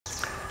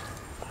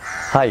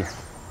Hi,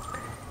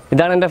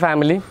 ഇതാണ് എൻ്റെ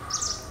family.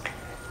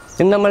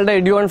 ഇന്ന് നമ്മളുടെ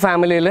EduOn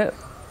ഫാമിലിയിൽ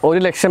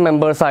 1,00,000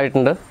 മെമ്പേഴ്സ്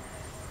ആയിട്ടുണ്ട്.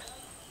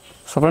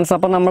 സോ ഫ്രണ്ട്സ്,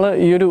 അപ്പോൾ നമ്മൾ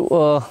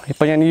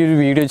ഇപ്പോൾ ഞാൻ ഈ ഒരു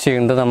വീഡിയോ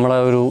ചെയ്യുന്നത് നമ്മളെ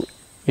ഒരു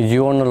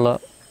EduOn എന്നുള്ള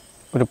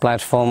ഒരു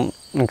പ്ലാറ്റ്ഫോം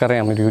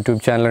നിങ്ങൾക്കറിയാം, ഒരു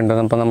യൂട്യൂബ് ചാനലുണ്ട്.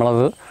 അപ്പോൾ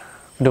നമ്മളത്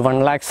ഒരു 1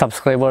 lakh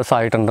സബ്സ്ക്രൈബേഴ്സ്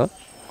ആയിട്ടുണ്ട്.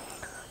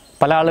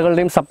 പല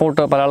ആളുകളുടെയും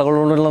സപ്പോർട്ട്, പല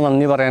ആളുകളോടുള്ള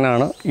നന്ദി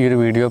പറയാനാണ് ഈ ഒരു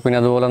വീഡിയോ. പിന്നെ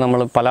അതുപോലെ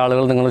നമ്മൾ പല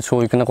ആളുകൾ നിങ്ങൾ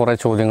ചോദിക്കുന്ന കുറേ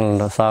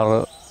ചോദ്യങ്ങളുണ്ട്.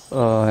 സാറ്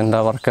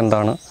എന്താ വർക്ക്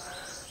എന്താണ്,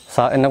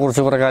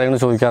 എന്നെക്കുറിച്ച് കുറേ കാര്യങ്ങൾ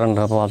ചോദിക്കാറുണ്ട്.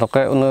 അപ്പോൾ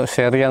അതൊക്കെ ഒന്ന്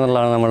ഷെയർ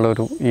ചെയ്യാന്നുള്ളതാണ് നമ്മളുടെ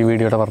ഈ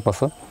വീഡിയോയുടെ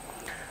പർപ്പസ്.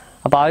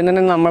 അപ്പോൾ ആദ്യം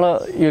തന്നെ നമ്മൾ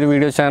ഈ ഒരു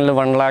വീഡിയോ ചാനൽ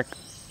 1 lakh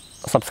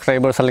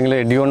സബ്സ്ക്രൈബേഴ്സ് അല്ലെങ്കിൽ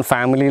EduOn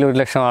ഫാമിലിയിൽ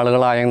 1,00,000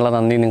 ആളുകളായുള്ള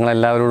നന്ദി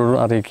നിങ്ങളെല്ലാവരോടും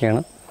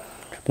അറിയിക്കുകയാണ്.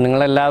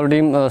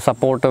 നിങ്ങളെല്ലാവരുടെയും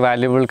സപ്പോർട്ട്,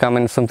 വാല്യുബിൾ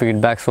കമൻസും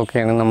ഫീഡ്ബാക്സും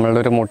ഒക്കെയാണ്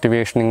നമ്മളുടെ ഒരു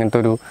മോട്ടിവേഷൻ. ഇങ്ങനത്തെ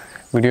ഒരു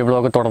വീഡിയോ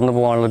ബ്ലോഗ് തുടർന്ന്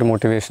പോകാനുള്ളൊരു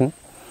മോട്ടിവേഷൻ.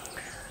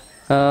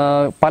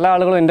 പല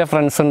ആളുകളും എൻ്റെ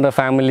ഫ്രണ്ട്സ് ഉണ്ട്,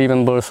 ഫാമിലി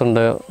മെമ്പേഴ്സ്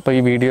ഉണ്ട്. ഇപ്പോൾ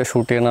ഈ വീഡിയോ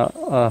ഷൂട്ട് ചെയ്യുന്ന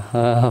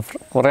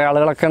കുറേ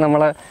ആളുകളൊക്കെ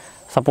നമ്മളെ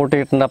സപ്പോർട്ട്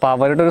ചെയ്തിട്ടുണ്ട്. അപ്പോൾ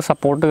അവരുടെ ഒരു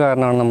സപ്പോർട്ട്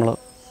കാരണമാണ് നമ്മൾ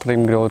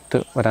ഇത്രയും ഗ്രോത്ത്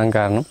വരാൻ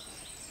കാരണം.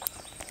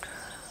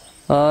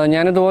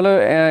 ഞാനിതുപോലെ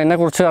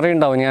എന്നെക്കുറിച്ച്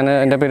അറിയുണ്ടാവും.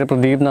 എൻ്റെ പേര്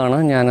പ്രദീപ് എന്നാണ്.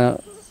 ഞാൻ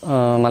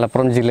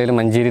മലപ്പുറം ജില്ലയിൽ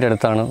മഞ്ചേരിയുടെ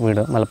അടുത്താണ്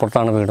വീട്,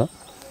 മലപ്പുറത്താണ് വീട്.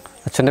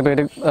 അച്ഛൻ്റെ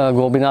പേര്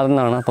ഗോപിനാഥൻ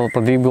എന്നാണ്. അപ്പോൾ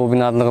പ്രദീപ്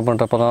ഗോപിനാഥൻ എന്നൊക്കെ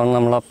പറഞ്ഞിട്ട് അപ്പോൾ അതാണ്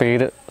നമ്മൾ ആ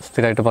പേര്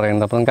സ്ഥിരമായിട്ട്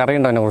പറയുന്നത്. അപ്പോൾ നിങ്ങൾക്ക്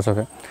അറിയണ്ടോ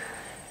അതിനെക്കുറിച്ചൊക്കെ.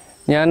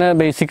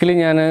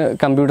 ഞാൻ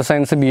കമ്പ്യൂട്ടർ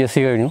സയൻസ് BSc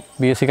കഴിഞ്ഞു.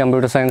 BSc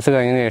കമ്പ്യൂട്ടർ സയൻസ്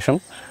കഴിഞ്ഞതിന് ശേഷം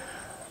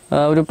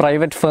ഒരു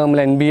പ്രൈവറ്റ് ഫേമിൽ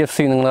NBFC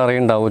നിങ്ങൾ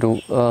അറിയുണ്ടാവും, ഒരു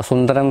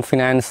സുന്ദരം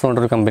ഫിനാൻസ് എന്ന്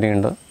പറഞ്ഞൊരു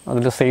കമ്പനിയുണ്ട്.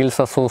 അതിൽ സെയിൽസ്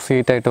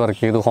അസോസിയേറ്റ് ആയിട്ട്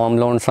വർക്ക് ചെയ്തു. ഹോം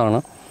ലോൺസാണ്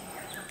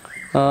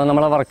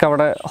നമ്മളെ വർക്ക്.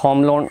 അവിടെ ഹോം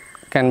ലോൺ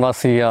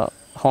ക്യാൻവാസ് ചെയ്യുക,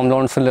 ഹോം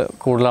ലോൺസിൽ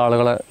കൂടുതൽ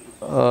ആളുകളെ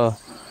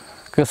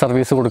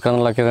സർവീസ് കൊടുക്കുക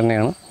എന്നുള്ളതൊക്കെ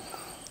തന്നെയാണ്.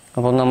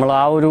 അപ്പോൾ നമ്മൾ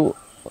ആ ഒരു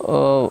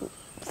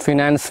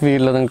ഫിനാൻസ്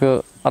ഫീൽഡിൽ നിങ്ങൾക്ക്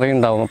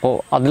അറിയുണ്ടാവും. അപ്പോൾ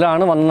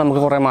അതിലാണ്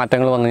നമുക്ക് കുറേ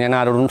മാറ്റങ്ങൾ വന്നു. ഞാൻ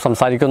ആരോടും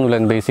സംസാരിക്കൊന്നുമില്ല.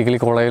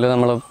 ബേസിക്കലി കോളേജിൽ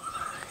നമ്മൾ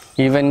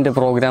ഇവൻറ്റ്,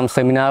 പ്രോഗ്രാം,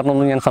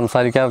 സെമിനാറിനൊന്നും ഞാൻ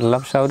സംസാരിക്കാറില്ല.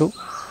 പക്ഷെ ഒരു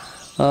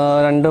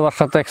 2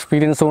 വർഷത്തെ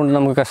എക്സ്പീരിയൻസ് കൊണ്ട്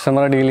നമുക്ക്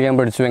കസ്റ്റമറെ ഡീൽ ചെയ്യാൻ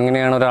പഠിച്ചു.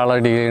 എങ്ങനെയാണ് ഒരാളെ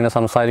ഡീൽ ചെയ്യുന്നത്,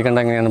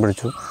 സംസാരിക്കേണ്ടത് എങ്ങനെയാണെന്ന്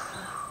പഠിച്ചു.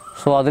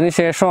 സോ അതിന്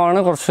ശേഷമാണ്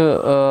കുറച്ച്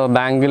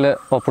ബാങ്കിൽ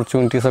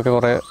ഓപ്പർച്യൂണിറ്റീസൊക്കെ,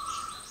 കുറേ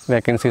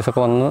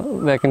വേക്കൻസീസൊക്കെ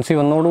വേക്കൻസി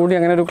വന്നതോടുകൂടി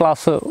അങ്ങനെ ഒരു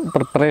ക്ലാസ്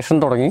പ്രിപ്പറേഷൻ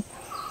തുടങ്ങി.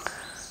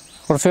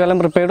 കുറച്ച് കാലം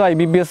പ്രിപ്പയർ ചെയ്തു.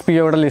 IBPS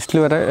POയുടെ ലിസ്റ്റിൽ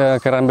വരെ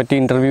കയറാൻ പറ്റി.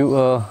 ഇൻ്റർവ്യൂ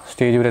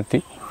സ്റ്റേജ് വരെ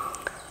എത്തി.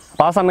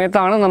 അപ്പോൾ ആ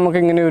സമയത്താണ്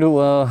നമുക്കിങ്ങനെ ഒരു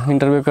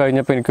ഇൻ്റർവ്യൂ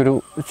കഴിഞ്ഞപ്പോൾ എനിക്കൊരു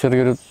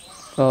ചെറിയൊരു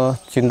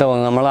ചിന്ത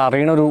വന്നു. നമ്മൾ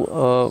അറിയണൊരു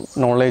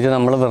നോളേജ്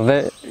നമ്മൾ വെറുതെ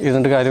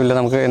ഇരുന്നിട്ട് കാര്യമില്ല,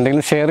 നമുക്ക്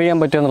എന്തെങ്കിലും ഷെയർ ചെയ്യാൻ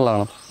പറ്റുക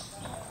എന്നുള്ളതാണ്.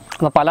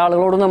 അപ്പോൾ പല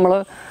ആളുകളോടും നമ്മൾ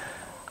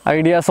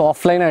ഐഡിയാസ്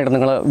ഓഫ്ലൈനായിട്ട്,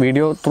 നിങ്ങൾ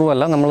വീഡിയോ ത്രൂ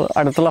അല്ല, നമ്മൾ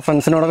അടുത്തുള്ള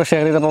ഫ്രണ്ട്സിനോടൊക്കെ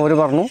ഷെയർ ചെയ്തപ്പോൾ അവർ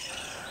പറഞ്ഞു,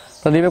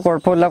 പ്രദീപ്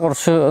കുഴപ്പമില്ല,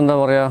 കുറച്ച് എന്താ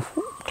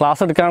പറയുക,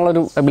 ക്ലാസ്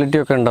എടുക്കാനുള്ളൊരു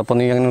എബിലിറ്റിയൊക്കെ ഉണ്ട്, അപ്പോൾ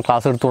നീ അങ്ങനെ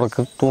ക്ലാസ് എടുത്ത്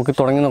നോക്കി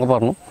തുടങ്ങി എന്നൊക്കെ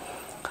പറഞ്ഞു.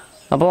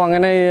 അപ്പോൾ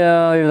അങ്ങനെ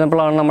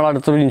ഇരുന്നപ്പോഴാണ് നമ്മൾ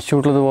അടുത്തൊരു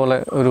ഇൻസ്റ്റിറ്റ്യൂട്ടിൽ ഇതുപോലെ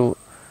ഒരു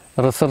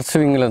റിസർച്ച്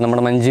വിങ്ങിൽ,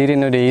 നമ്മുടെ മഞ്ചേരി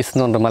തന്നെ ഒരു ACE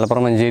എന്ന് പറഞ്ഞിട്ട്,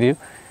 മലപ്പുറം മഞ്ചേരി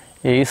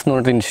ACE എന്ന്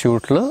പറഞ്ഞിട്ട്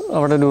ഇൻസ്റ്റിറ്റ്യൂട്ടിൽ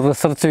അവിടെ ഒരു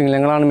റിസർച്ച് വിങ്ങിൽ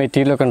ഞങ്ങളാണ്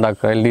മെറ്റീരിയലൊക്കെ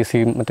ഉണ്ടാക്കുക. LDC,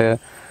 മറ്റേ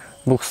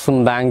ബുക്സും,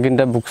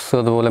 ബാങ്കിൻ്റെ ബുക്സ്,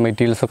 അതുപോലെ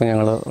മെറ്റീരിയൽസൊക്കെ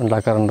ഞങ്ങൾ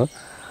ഉണ്ടാക്കാറുണ്ട്.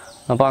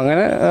 അപ്പോൾ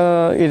അങ്ങനെ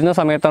ഇരുന്ന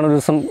സമയത്താണ് ഒരു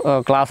ദിവസം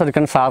ക്ലാസ്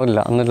എടുക്കാൻ സാറില്ല,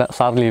 അന്നില്ല,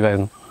 സാർ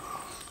ലീവായിരുന്നു.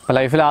 അപ്പോൾ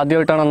ലൈഫിൽ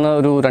ആദ്യമായിട്ടാണ് അന്ന്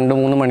ഒരു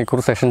 2-3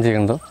 മണിക്കൂർ സെഷൻ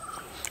ചെയ്യുന്നത്.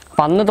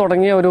 അപ്പം അന്ന്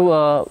തുടങ്ങിയ ഒരു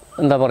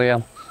എന്താ പറയുക,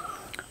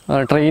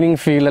 ട്രെയിനിങ്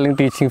ഫീൽഡ് അല്ലെങ്കിൽ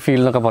ടീച്ചിങ്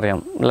ഫീൽഡ് എന്നൊക്കെ പറയാം.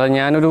 അല്ലാതെ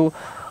ഞാനൊരു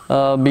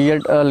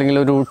B.Ed അല്ലെങ്കിൽ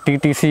ഒരു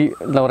TTC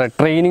എന്താ പറയുക,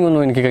 ട്രെയിനിങ്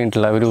ഒന്നും എനിക്ക്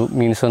കഴിഞ്ഞിട്ടില്ല. ഒരു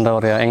മീൻസ് എന്താ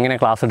പറയുക, എങ്ങനെ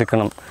ക്ലാസ്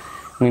എടുക്കണം,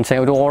 മീൻസ്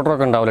ഒരു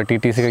ഓർഡറൊക്കെ ഉണ്ടാവില്ല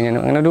TTC കഴിഞ്ഞാൽ.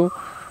 അങ്ങനെ ഒരു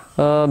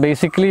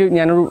ബേസിക്കലി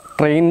ഞാനൊരു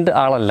ട്രെയിൻഡ്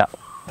ആളല്ല.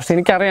 പക്ഷെ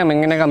എനിക്കറിയാം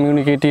എങ്ങനെ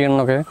കമ്മ്യൂണിക്കേറ്റ് ചെയ്യണം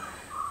എന്നൊക്കെ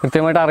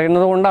കൃത്യമായിട്ട്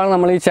അറിയുന്നത് കൊണ്ടാണ്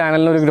നമ്മൾ ഈ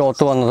ചാനലിനൊരു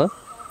ഗ്രോത്ത് വന്നത്.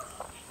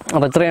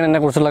 അപ്പോൾ ഇത്രയാണ്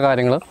എന്നെക്കുറിച്ചുള്ള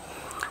കാര്യങ്ങൾ.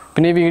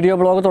 പിന്നെ ഈ വീഡിയോ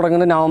ബ്ലോഗ്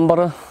തുടങ്ങുന്നത് November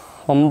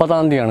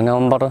 9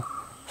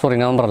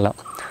 നവംബർ അല്ല,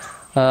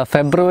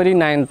 February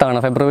 9 ആണ്.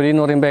 ഫെബ്രുവരി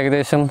എന്ന് പറയുമ്പോൾ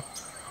ഏകദേശം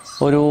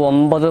ഒരു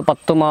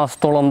 9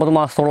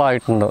 മാസത്തോളം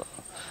ആയിട്ടുണ്ട്.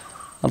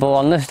 അപ്പോൾ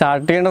അന്ന്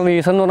സ്റ്റാർട്ട് ചെയ്യേണ്ട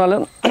റീസൺ എന്ന് പറഞ്ഞാൽ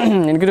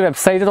എനിക്കൊരു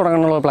വെബ്സൈറ്റ്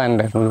തുടങ്ങാനുള്ള പ്ലാൻ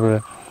ഉണ്ടായിരുന്നു. ഒരു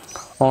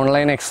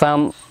ഓൺലൈൻ എക്സാം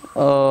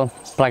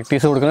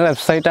പ്രാക്ടീസ് കൊടുക്കുന്ന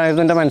വെബ്സൈറ്റ്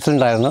ആയിരുന്നു എൻ്റെ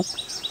മനസ്സിലുണ്ടായിരുന്നു.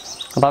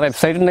 അപ്പോൾ ആ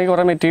വെബ്സൈറ്റ് ഉണ്ടെങ്കിൽ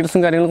കുറേ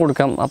മെറ്റീരിയൽസും കാര്യങ്ങളും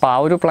കൊടുക്കാം. അപ്പോൾ ആ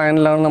ഒരു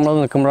പ്ലാനിലാണ് നമ്മൾ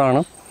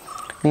നിൽക്കുമ്പോഴാണ്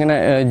ഇങ്ങനെ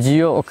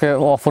ജിയോ ഒക്കെ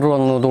ഓഫർ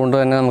വന്നു. അതുകൊണ്ട്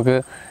തന്നെ നമുക്ക്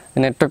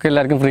നെറ്റൊക്കെ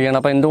എല്ലാവർക്കും ഫ്രീ ആണ്.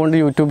 അപ്പോൾ എന്തുകൊണ്ട്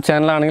യൂട്യൂബ്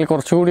ചാനലാണെങ്കിൽ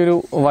കുറച്ചുകൂടി ഒരു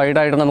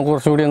വൈഡായിട്ട് നമുക്ക്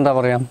കുറച്ചുകൂടി എന്താ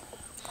പറയുക,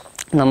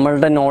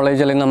 നമ്മളുടെ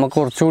നോളേജ് അല്ലെങ്കിൽ നമുക്ക്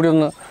കുറച്ചുകൂടി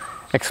ഒന്ന്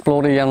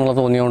എക്സ്പ്ലോർ ചെയ്യാമെന്നുള്ള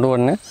തോന്നിയതുകൊണ്ട്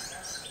തന്നെ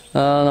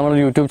നമ്മൾ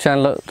യൂട്യൂബ്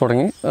ചാനൽ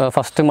തുടങ്ങി.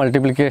 ഫസ്റ്റ്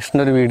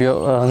മൾട്ടിപ്ലിക്കേഷൻ്റെ ഒരു വീഡിയോ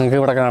നിങ്ങൾക്ക്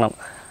ഇവിടെ കാണാം.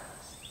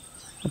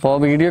 അപ്പോൾ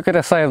വീഡിയോ ഒക്കെ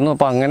രസമായിരുന്നു.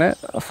 അപ്പോൾ അങ്ങനെ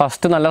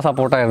ഫസ്റ്റ് നല്ല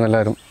സപ്പോർട്ടായിരുന്നു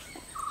എല്ലാവരും.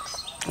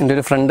 എൻ്റെ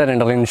ഒരു ഫ്രണ്ട് തന്നെ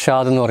ഉണ്ട്,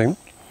 റിൻഷാദ് എന്ന് പറയും,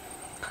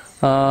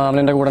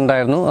 അവനെൻ്റെ കൂടെ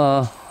ഉണ്ടായിരുന്നു.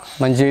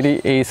 മഞ്ചേരി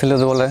ACEൽ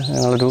ഇതുപോലെ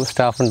ഞങ്ങളൊരു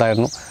സ്റ്റാഫ്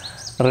ഉണ്ടായിരുന്നു.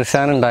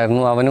 റിഷാൻ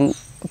ഉണ്ടായിരുന്നു, അവനും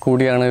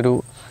കൂടിയാണ് ഒരു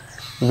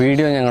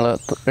വീഡിയോ ഞങ്ങൾ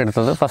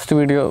എടുത്തത്. ഫസ്റ്റ്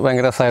വീഡിയോ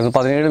ഭയങ്കര രസമായിരുന്നു.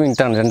 17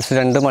 മിനിറ്റാണ്,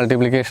 2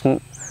 മൾട്ടിപ്ലിക്കേഷൻ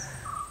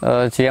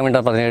ചെയ്യാൻ വേണ്ടി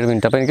 17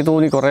 മിനിറ്റ്. അപ്പോൾ എനിക്ക്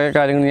തോന്നി കുറേ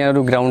കാര്യങ്ങൾ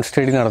ഞാനൊരു ഗ്രൗണ്ട്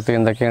സ്റ്റഡി നടത്തി,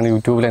 എന്തൊക്കെയാണ്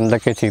യൂട്യൂബിൽ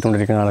എന്തൊക്കെയാണ്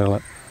ചെയ്തുകൊണ്ടിരിക്കുന്ന ആളുകൾ.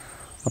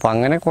 അപ്പോൾ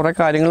അങ്ങനെ കുറേ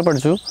കാര്യങ്ങൾ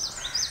പഠിച്ചു.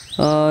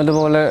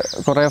 ഇതുപോലെ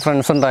കുറേ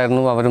ഫ്രണ്ട്സ്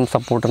ഉണ്ടായിരുന്നു, അവരും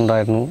സപ്പോർട്ട്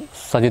ഉണ്ടായിരുന്നു.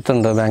 സജിത്ത്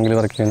ഉണ്ട്, ബാങ്കിൽ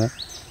വർക്ക് ചെയ്യുന്നത്.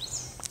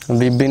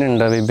 വിപിൻ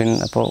ഉണ്ട്,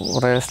 അപ്പോൾ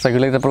കുറേ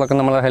സ്ട്രഗിൾ ചെയ്തപ്പോഴൊക്കെ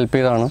നമ്മളെ ഹെൽപ്പ്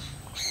ചെയ്തതാണ്.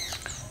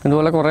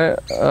 ഇതുപോലെ കുറേ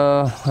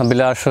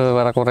അഭിലാഷ്,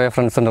 വേറെ കുറേ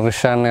ഫ്രണ്ട്സ് ഉണ്ട്.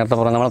 റിഷാൻ നേരത്തെ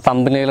പറഞ്ഞാൽ നമ്മളെ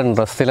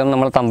തമ്പനെയിലുണ്ട്. സ്ഥിരം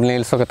നമ്മളെ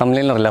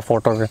തമ്പനെയിലറില്ല,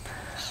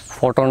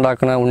 ഫോട്ടോ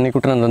ഉണ്ടാക്കുന്ന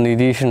ഉണ്ണിക്കുട്ടനുണ്ട്,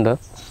 നിതീഷുണ്ട്,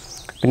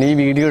 പിന്നെ ഈ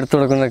വീഡിയോ എടുത്തു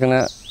കൊടുക്കുന്ന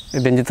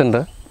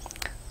രഞ്ജിത്തുണ്ട്.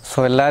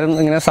 സോ എല്ലാവരും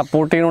ഇങ്ങനെ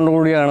സപ്പോർട്ട്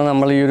ചെയ്യുന്നതോടുകൂടിയാണ്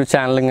നമ്മൾ ഈ ഒരു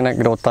ചാനൽ ഇങ്ങനെ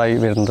ഗ്രോത്തായി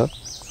വരുന്നത്.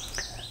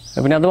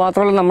 പിന്നെ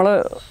അതുമാത്രമല്ല, നമ്മൾ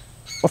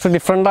കുറച്ച്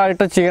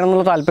ഡിഫറെൻ്റായിട്ട് ചെയ്യണം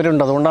എന്നുള്ള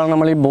താല്പര്യമുണ്ട്. അതുകൊണ്ടാണ്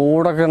നമ്മൾ ഈ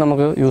ബോർഡൊക്കെ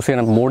നമുക്ക് യൂസ്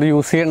ചെയ്യണം. ബോർഡ്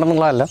യൂസ്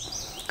ചെയ്യേണ്ടെന്നുള്ളതല്ല,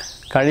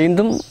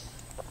 കഴിയുന്നതും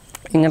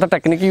ഇങ്ങനത്തെ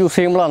ടെക്നിക്ക് യൂസ്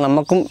ചെയ്യുമ്പോഴാണ്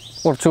നമുക്കും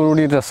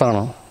കുറച്ചുകൂടി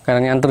രസമാണ്.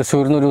 കാരണം ഞാൻ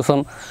തൃശ്ശൂരിൽ നിന്ന് ഒരു ദിവസം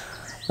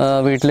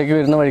വീട്ടിലേക്ക്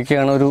വരുന്ന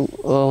വഴിക്കാണ് ഒരു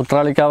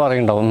ഉത്രാളിക്കാവ്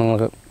അറിയുണ്ടാവും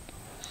നിങ്ങൾക്ക്.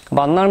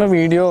 അപ്പോൾ അന്നാണ്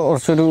വീഡിയോ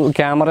കുറച്ചൊരു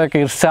ക്യാമറയൊക്കെ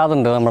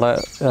ഇർഷാദുണ്ട്, നമ്മുടെ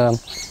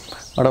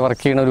അവിടെ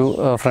വർക്ക് ചെയ്യുന്ന ഒരു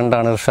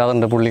ഫ്രണ്ടാണ്,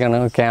 ഇർഷാദുണ്ട്. പുള്ളിക്കാണ്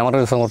ക്യാമറ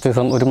കുറച്ച്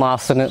ദിവസം ഒരു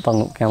മാസത്തിന്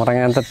തന്നു. ക്യാമറ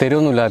അങ്ങനത്തെ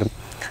തരുമൊന്നുമില്ലായിരുന്നു.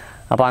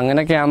 അപ്പോൾ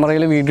അങ്ങനെ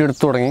ക്യാമറയിൽ വീഡിയോ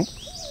എടുത്തു തുടങ്ങി.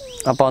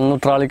 അപ്പോൾ അന്ന്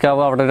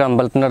ഉത്രാളിക്കാവ് അവിടെ ഒരു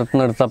അമ്പലത്തിൻ്റെ അടുത്ത്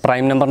നിന്ന് എടുത്ത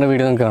പ്രൈം നമ്പറിൻ്റെ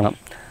വീഡിയോ നമുക്ക് കാണാം.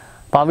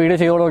 അപ്പോൾ ആ വീഡിയോ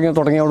ചെയ്ത്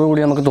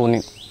തുടങ്ങിയോടുകൂടി നമുക്ക്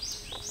തോന്നി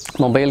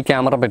മൊബൈൽ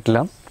ക്യാമറ പറ്റില്ല,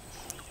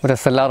 ഒരു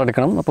SLR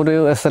എടുക്കണം. അപ്പോൾ ഒരു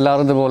SLR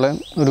ഇതുപോലെ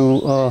ഒരു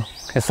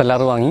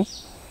SLR വാങ്ങി.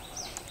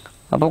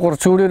 അപ്പോൾ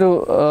കുറച്ചുകൂടി ഒരു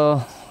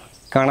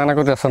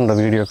കാണാനൊക്കെ ഒരു രസമുണ്ട്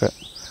വീഡിയോ ഒക്കെ.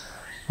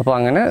 അപ്പോൾ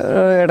അങ്ങനെ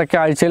ഇടയ്ക്ക്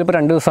ആഴ്ചയിൽ ഇപ്പോൾ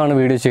 2 ദിവസമാണ്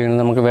വീഡിയോ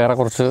ചെയ്യുന്നത്. നമുക്ക് വേറെ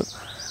കുറച്ച്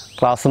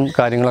ക്ലാസ്സും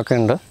കാര്യങ്ങളൊക്കെ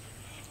ഉണ്ട്.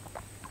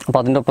 അപ്പോൾ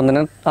അതിൻ്റെ ഒപ്പം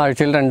തന്നെ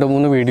ആഴ്ചയിൽ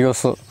 2-3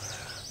 വീഡിയോസ്.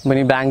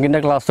 പിന്നെ ഈ ബാങ്കിൻ്റെ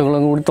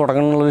ക്ലാസ്സുകളും കൂടി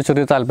തുടങ്ങണമെന്നുള്ളൊരു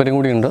ചെറിയ താല്പര്യം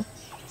കൂടിയുണ്ട്.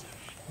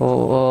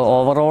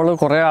 ഓവറോൾ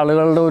കുറേ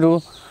ആളുകളുടെ ഒരു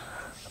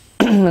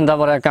എന്താ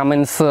പറയുക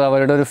കമൻസ്,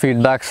 അവരുടെ ഒരു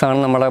ഫീഡ്ബാക്സാണ്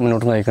നമ്മളെ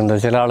മുന്നോട്ട് നയിക്കുന്നത്.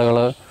 ചില ആളുകൾ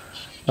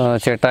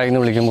ചേട്ടായി എന്ന്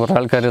വിളിക്കും, കുറേ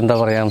ആൾക്കാർ എന്താ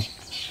പറയുക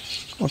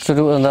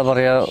കുറച്ചൊരു എന്താ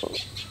പറയുക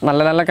നല്ല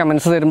നല്ല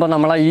കമൻസ് തരുമ്പോൾ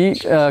നമ്മളെ ഈ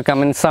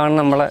കമൻസാണ്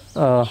നമ്മളെ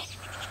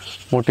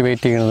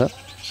മോട്ടിവേറ്റ് ചെയ്യുന്നത്.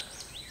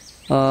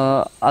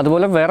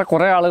 അതുപോലെ വേറെ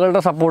കുറേ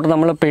ആളുകളുടെ സപ്പോർട്ട്,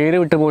 നമ്മൾ പേര്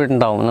വിട്ടു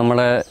പോയിട്ടുണ്ടാവും.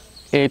 നമ്മളെ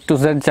A to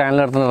Z ചാനൽ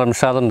നടത്തുന്ന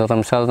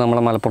റംഷാദ്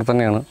നമ്മളെ മലപ്പുറത്ത്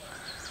തന്നെയാണ്.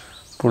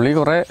 പുള്ളി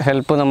കുറേ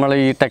ഹെൽപ്പ്, നമ്മൾ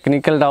ഈ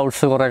ടെക്നിക്കൽ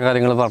ഡൗട്ട്സ് കുറേ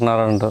കാര്യങ്ങൾ പറഞ്ഞു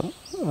തരാറുണ്ട്.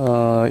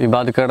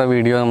 ഇബാദിക്കയുടെ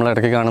വീഡിയോ നമ്മൾ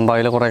ഇടയ്ക്ക് കാണുമ്പോൾ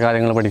അതിൽ കുറേ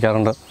കാര്യങ്ങൾ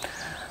പഠിക്കാറുണ്ട്.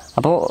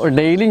 അപ്പോൾ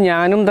ഡെയിലി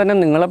ഞാനും തന്നെ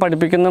നിങ്ങളെ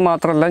പഠിപ്പിക്കുന്നത്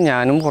മാത്രമല്ല,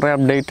 ഞാനും കുറേ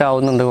അപ്ഡേറ്റ്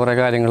ആവുന്നുണ്ട്. കുറേ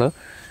കാര്യങ്ങൾ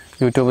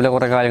യൂട്യൂബിലെ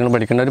കുറേ കാര്യങ്ങൾ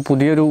പഠിക്കേണ്ട ഒരു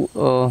പുതിയൊരു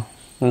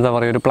എന്താ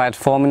പറയുക ഒരു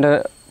പ്ലാറ്റ്ഫോമിൻ്റെ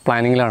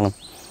പ്ലാനിങ്ങിലാണ്.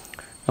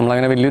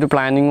 നമ്മളങ്ങനെ വലിയൊരു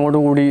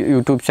പ്ലാനിങ്ങോടുകൂടി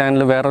യൂട്യൂബ്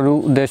ചാനൽ വേറൊരു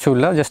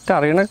ഉദ്ദേശമില്ല, ജസ്റ്റ്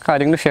അറിയുന്ന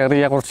കാര്യങ്ങൾ ഷെയർ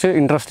ചെയ്യുക, കുറച്ച്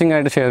ഇൻട്രസ്റ്റിംഗ്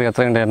ആയിട്ട് ഷെയർ ചെയ്യുക,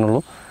 അത്രേ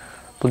ഉണ്ടായിരുന്നുള്ളൂ.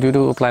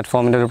 പുതിയൊരു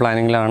പ്ലാറ്റ്ഫോമിൻ്റെ ഒരു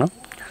പ്ലാനിങ്ങിലാണ്.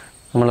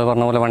 നമ്മൾ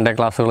പറഞ്ഞ പോലെ 1 ഡേ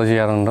ക്ലാസ്സുകൾ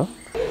ചെയ്യാറുണ്ട്.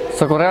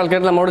 സോ കുറേ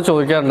ആൾക്കാർ നമ്മളോട്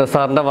ചോദിക്കാറുണ്ട്,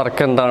 സാറിൻ്റെ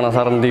വർക്ക് എന്താണ്,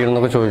 സാർ എന്ത്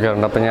ചെയ്യുന്നൊക്കെ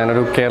ചോദിക്കാറുണ്ട്. അപ്പോൾ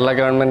ഞാനൊരു കേരള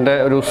ഗവൺമെൻറ്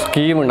ഒരു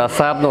സ്കീമുണ്ട്,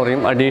 ASAP എന്ന്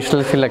പറയും,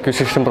 അഡീഷണൽ സ്കിൽ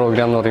അക്വിസിഷൻ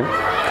പ്രോഗ്രാം എന്ന് പറയും.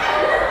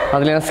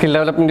 അതിൽ ഞാൻ സ്കിൽ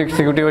ഡെവലപ്മെൻറ്റ്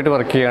എക്സിക്യൂട്ടീവായിട്ട്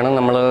വർക്ക് ചെയ്യുകയാണ്.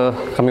 നമ്മൾ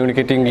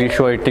കമ്മ്യൂണിക്കേറ്റ്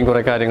ഇംഗ്ലീഷും ഐറ്റിയും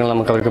കുറേ കാര്യങ്ങൾ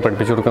നമുക്ക് അവർക്ക്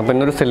പഠിപ്പിച്ചു കൊടുക്കും. അപ്പോൾ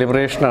ഇന്നൊരു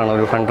സെലിബ്രേഷനാണ്,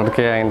 ഒരു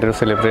 100K അതിൻ്റെ ഒരു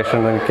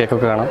സെലിബ്രേഷൻ,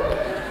 കേക്കൊക്കെ കാണാം.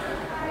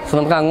 സോ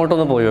നമുക്ക്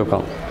അങ്ങോട്ടൊന്ന് പോയി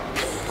നോക്കാം.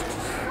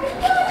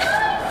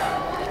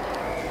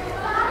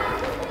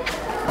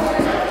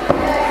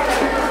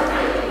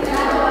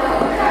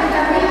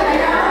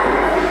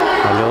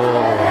 Hello,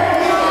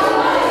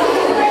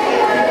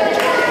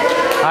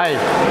 hi.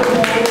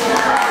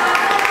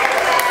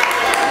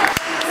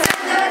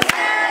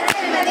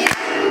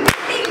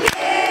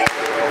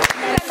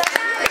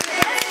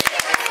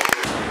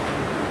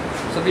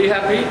 So be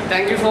happy.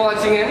 Thank you for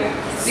watching and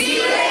see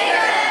you later.